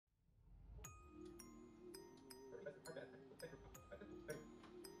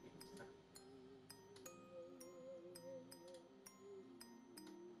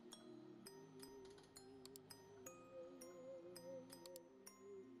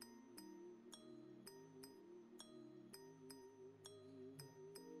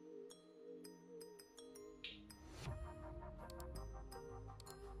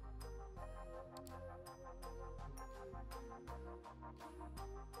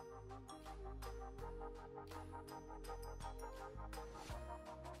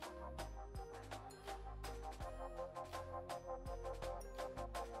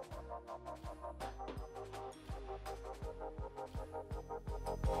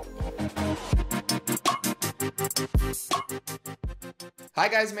Hi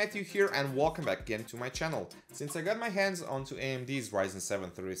guys, Matthew here and welcome back again to my channel. Since I got my hands onto AMD's Ryzen 7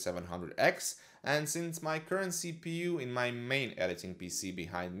 3700X and since my current CPU in my main editing PC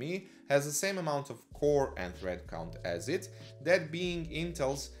behind me has the same amount of core and thread count as it, that being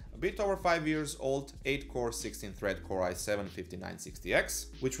Intel's a bit over 5 years old 8-core 16-thread Core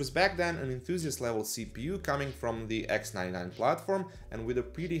i7-5960X, which was back then an enthusiast level CPU coming from the X99 platform and with a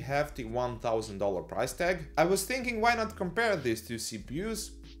pretty hefty $1,000 price tag, I was thinking why not compare these two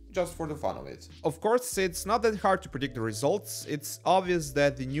CPUs just for the fun of it. Of course, it's not that hard to predict the results. It's obvious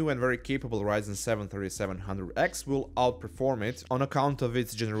that the new and very capable Ryzen 7 3700X will outperform it on account of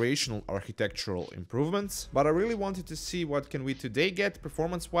its generational architectural improvements, but I really wanted to see what can we today get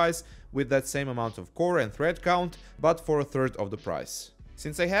performance-wise with that same amount of core and thread count, but for a third of the price.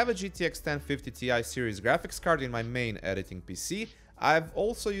 Since I have a GTX 1050 Ti series graphics card in my main editing PC, I've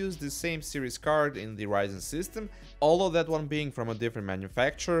also used the same series card in the Ryzen system, although that one being from a different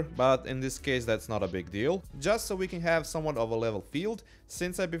manufacturer, but in this case that's not a big deal, just so we can have somewhat of a level field,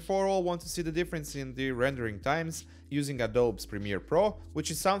 since I before all want to see the difference in the rendering times using Adobe's Premiere Pro,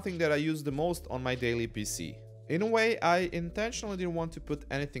 which is something that I use the most on my daily PC. In a way, I intentionally didn't want to put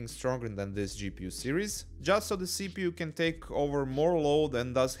anything stronger than this GPU series, just so the CPU can take over more load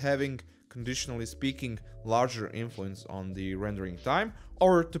and thus having, conditionally speaking, larger influence on the rendering time,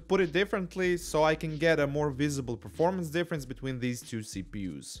 or to put it differently, so I can get a more visible performance difference between these two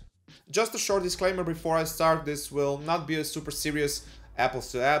CPUs. Just a short disclaimer before I start, this will not be a super serious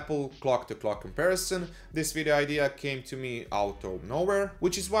apples to apple, clock to clock comparison. This video idea came to me out of nowhere,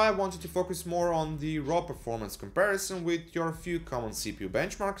 which is why I wanted to focus more on the raw performance comparison with your few common CPU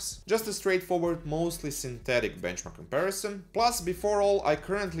benchmarks. Just a straightforward, mostly synthetic benchmark comparison. Plus, before all, I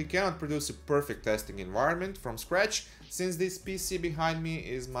currently cannot produce a perfect testing environment from scratch, since this PC behind me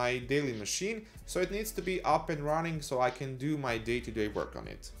is my daily machine, so it needs to be up and running so I can do my day-to-day work on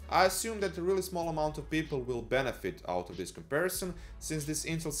it. I assume that a really small amount of people will benefit out of this comparison, since this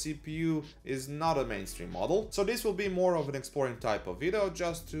Intel CPU is not a mainstream model, so this will be more of an exploring type of video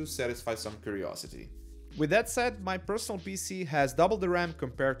just to satisfy some curiosity. With that said, my personal PC has double the RAM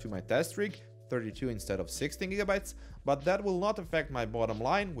compared to my test rig, 32 instead of 16GB, but that will not affect my bottom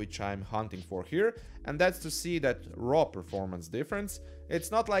line, which I'm hunting for here, and that's to see that raw performance difference.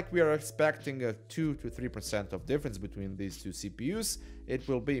 It's not like we are expecting a 2 to 3% of difference between these two CPUs, it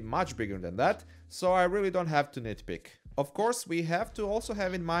will be much bigger than that, so I really don't have to nitpick. Of course, we have to also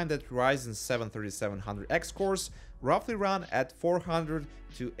have in mind that Ryzen 7 3700X cores roughly run at 400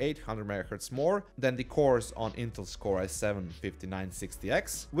 to 800 MHz more than the cores on Intel's Core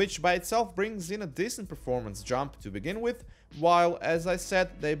i7-5960X, which by itself brings in a decent performance jump to begin with, while, as I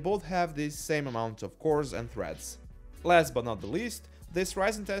said, they both have the same amount of cores and threads. Last but not the least, this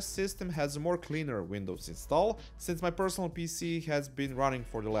Ryzen test system has a more cleaner Windows install, since my personal PC has been running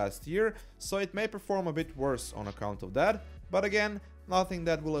for the last year, so it may perform a bit worse on account of that, but again, nothing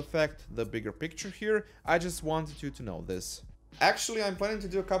that will affect the bigger picture here, I just wanted you to know this. Actually, I'm planning to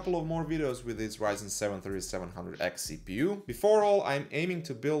do a couple of more videos with this Ryzen 7 3700X CPU. Before all, I'm aiming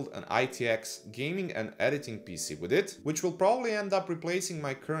to build an ITX gaming and editing PC with it, which will probably end up replacing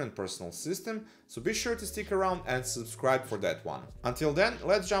my current personal system, so be sure to stick around and subscribe for that one. Until then,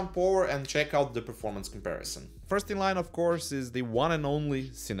 let's jump over and check out the performance comparison. First in line, of course, is the one and only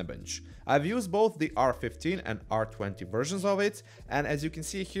Cinebench. I've used both the R15 and R20 versions of it, and as you can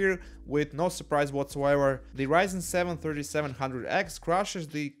see here, with no surprise whatsoever, the Ryzen 7 3700X crushes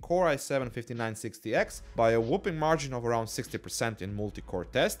the Core i7-5960X by a whopping margin of around 60% in multi-core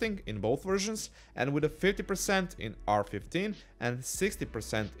testing in both versions, and with a 50% in R15 and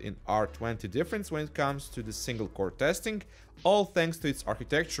 60% in R20 difference when it comes to the single-core testing, all thanks to its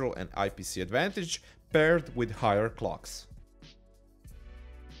architectural and IPC advantage paired with higher clocks.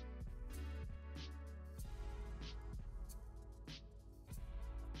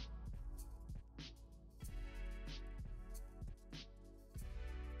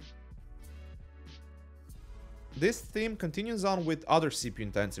 This theme continues on with other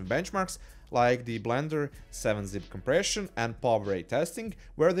CPU-intensive benchmarks like the Blender 7-zip compression and POV-ray testing,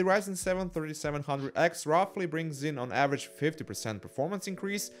 where the Ryzen 7 3700X roughly brings in on average 50% performance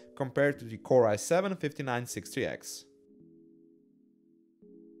increase compared to the Core i7-5960X.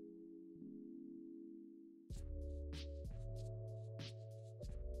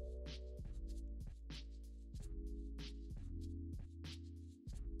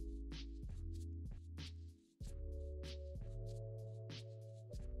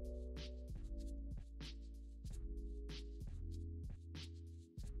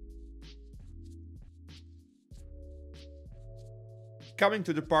 Coming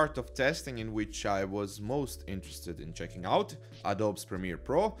to the part of testing in which I was most interested in checking out, Adobe's Premiere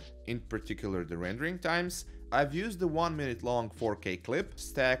Pro, in particular the rendering times, I've used the 1 minute long 4K clip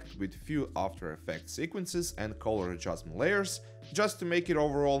stacked with few After Effects sequences and color adjustment layers, just to make it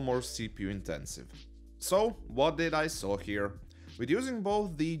overall more CPU intensive. So, what did I saw here? With using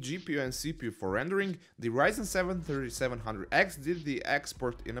both the GPU and CPU for rendering, the Ryzen 7 3700X did the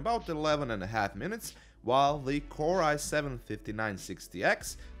export in about 11.5 minutes, while the Core i7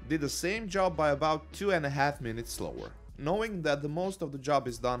 5960X did the same job by about 2.5 minutes slower. Knowing that the most of the job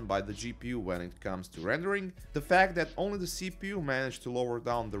is done by the GPU when it comes to rendering, the fact that only the CPU managed to lower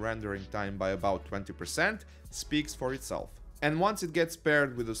down the rendering time by about 20% speaks for itself. And once it gets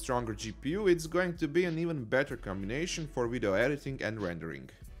paired with a stronger GPU, it's going to be an even better combination for video editing and rendering.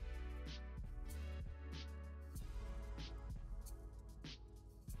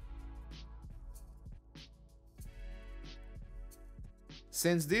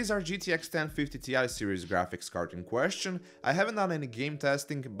 Since these are GTX 1050 Ti series graphics card in question, I haven't done any game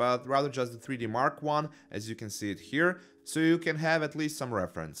testing, but rather just the 3D Mark I, as you can see it here, so you can have at least some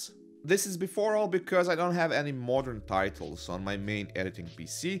reference. This is before all because I don't have any modern titles on my main editing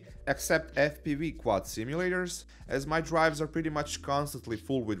PC, except FPV quad simulators, as my drives are pretty much constantly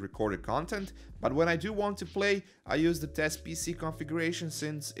full with recorded content, but when I do want to play, I use the test PC configuration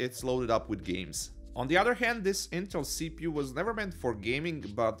since it's loaded up with games. On the other hand, this Intel CPU was never meant for gaming,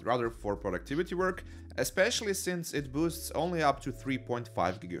 but rather for productivity work, especially since it boosts only up to 3.5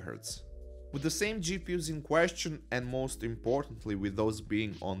 GHz. With the same GPUs in question, and most importantly with those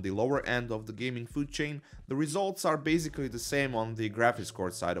being on the lower end of the gaming food chain, the results are basically the same on the graphics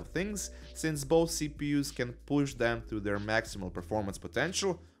card side of things, since both CPUs can push them to their maximal performance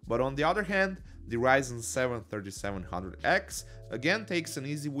potential, but on the other hand, the Ryzen 7 3700X again takes an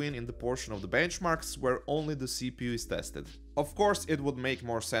easy win in the portion of the benchmarks where only the CPU is tested. Of course, it would make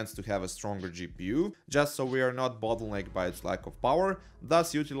more sense to have a stronger GPU, just so we are not bottlenecked by its lack of power,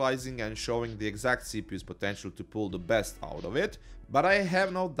 thus utilizing and showing the exact CPU's potential to pull the best out of it, but I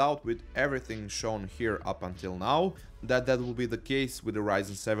have no doubt with everything shown here up until now that that will be the case with the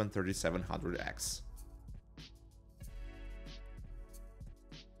Ryzen 7 3700X.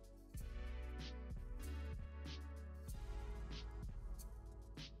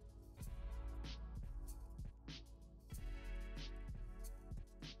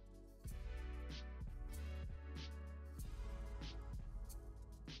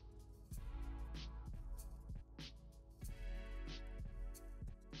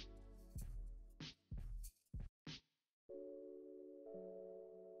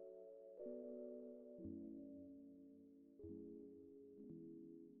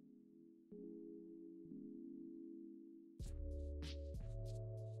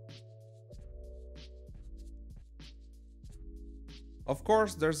 Of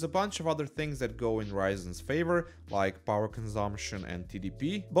course, there's a bunch of other things that go in Ryzen's favor, like power consumption and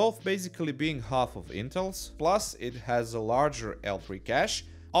TDP, both basically being half of Intel's, plus it has a larger L3 cache.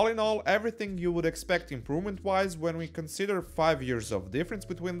 All in all, everything you would expect improvement-wise when we consider 5 years of difference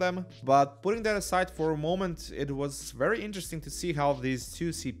between them. But putting that aside for a moment, it was very interesting to see how these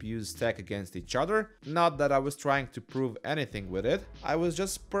two CPUs stack against each other. Not that I was trying to prove anything with it, I was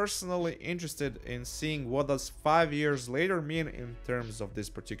just personally interested in seeing what does 5 years later mean in terms of this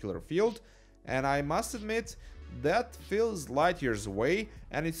particular field, and I must admit, that feels light years away,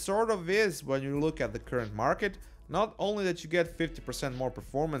 and it sort of is when you look at the current market. Not only that you get 50% more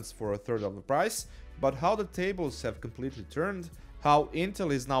performance for a third of the price, but how the tables have completely turned, how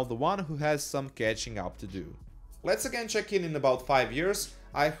Intel is now the one who has some catching up to do. Let's again check in about 5 years.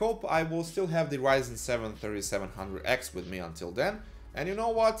 I hope I will still have the Ryzen 7 3700X with me until then, and you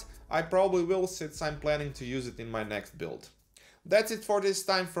know what, I probably will since I'm planning to use it in my next build. That's it for this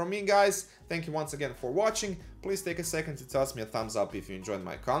time from me, guys. Thank you once again for watching. Please take a second to toss me a thumbs up if you enjoyed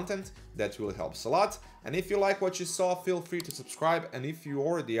my content, that really helps a lot. And if you like what you saw, feel free to subscribe, and if you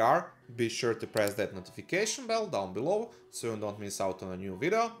already are, be sure to press that notification bell down below so you don't miss out on a new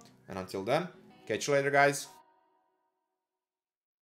video. And until then, catch you later, guys.